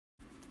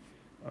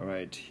All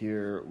right,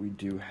 here we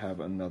do have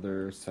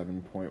another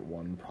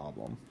 7.1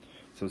 problem.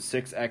 So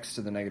 6x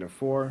to the negative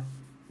 4,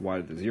 y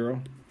to the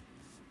 0.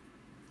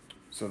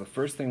 So the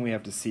first thing we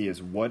have to see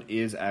is what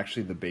is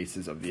actually the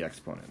basis of the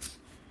exponents.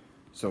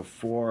 So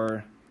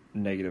for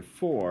negative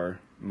 4,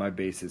 my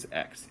base is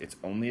x. It's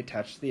only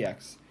attached to the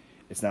x.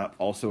 It's not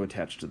also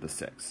attached to the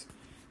 6.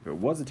 If it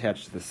was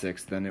attached to the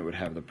 6, then it would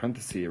have the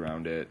parenthesis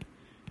around it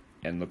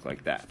and look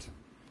like that.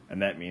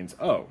 And that means,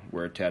 oh,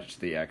 we're attached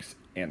to the x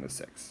and the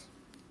 6.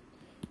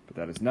 But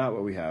that is not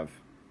what we have.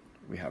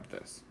 We have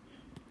this.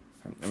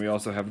 And we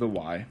also have the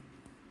y,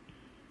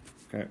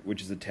 okay,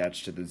 which is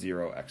attached to the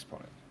 0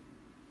 exponent.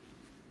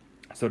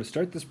 So to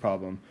start this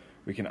problem,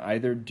 we can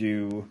either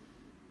do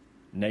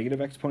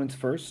negative exponents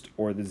first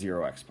or the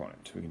 0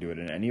 exponent. We can do it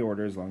in any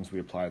order as long as we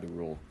apply the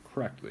rule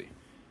correctly.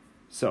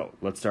 So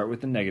let's start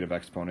with the negative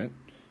exponent.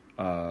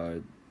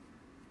 For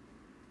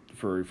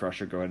a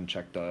refresher, go ahead and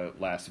check the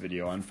last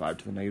video on 5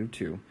 to the negative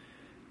 2.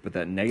 But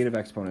that negative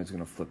exponent is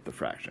going to flip the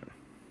fraction.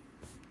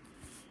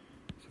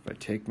 So if I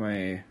take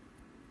my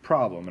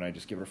problem and I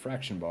just give it a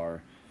fraction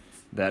bar,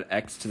 that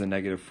x to the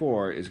negative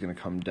 4 is going to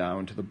come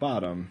down to the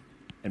bottom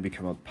and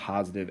become a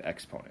positive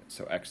exponent,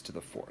 so x to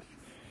the 4th.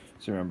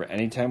 So remember,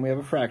 anytime we have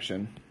a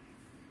fraction,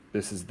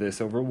 this is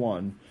this over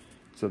 1,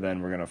 so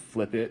then we're going to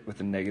flip it with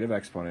a negative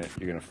exponent.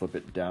 You're going to flip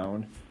it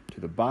down to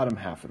the bottom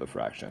half of the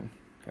fraction,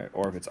 okay?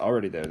 Or if it's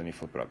already there, then you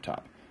flip it up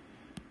top.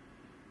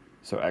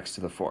 So x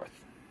to the 4th.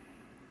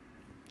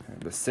 Okay,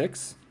 the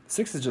 6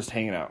 is just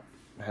hanging out.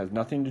 It has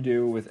nothing to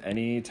do with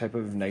any type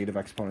of negative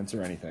exponents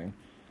or anything.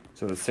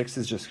 So the 6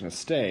 is just going to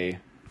stay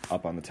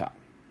up on the top.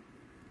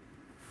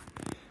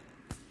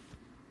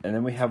 And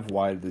then we have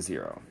y to the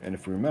 0. And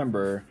if we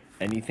remember,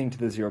 anything to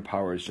the 0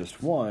 power is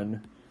just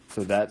 1,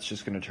 so that's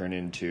just going to turn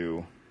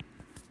into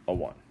a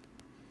 1.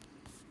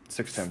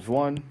 6 times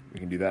 1, we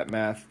can do that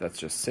math, that's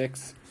just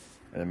 6.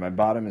 And then my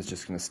bottom is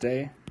just going to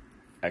stay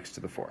x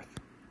to the 4th.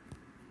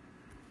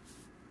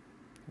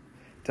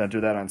 To enter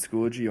that on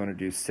Schoology, you want to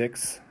do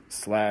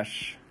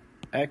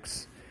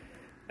 6/x,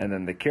 and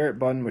then the caret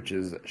button, which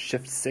is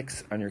Shift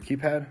 6 on your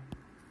keypad,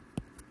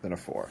 then a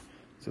 4.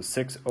 So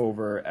 6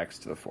 over x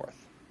to the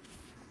 4th.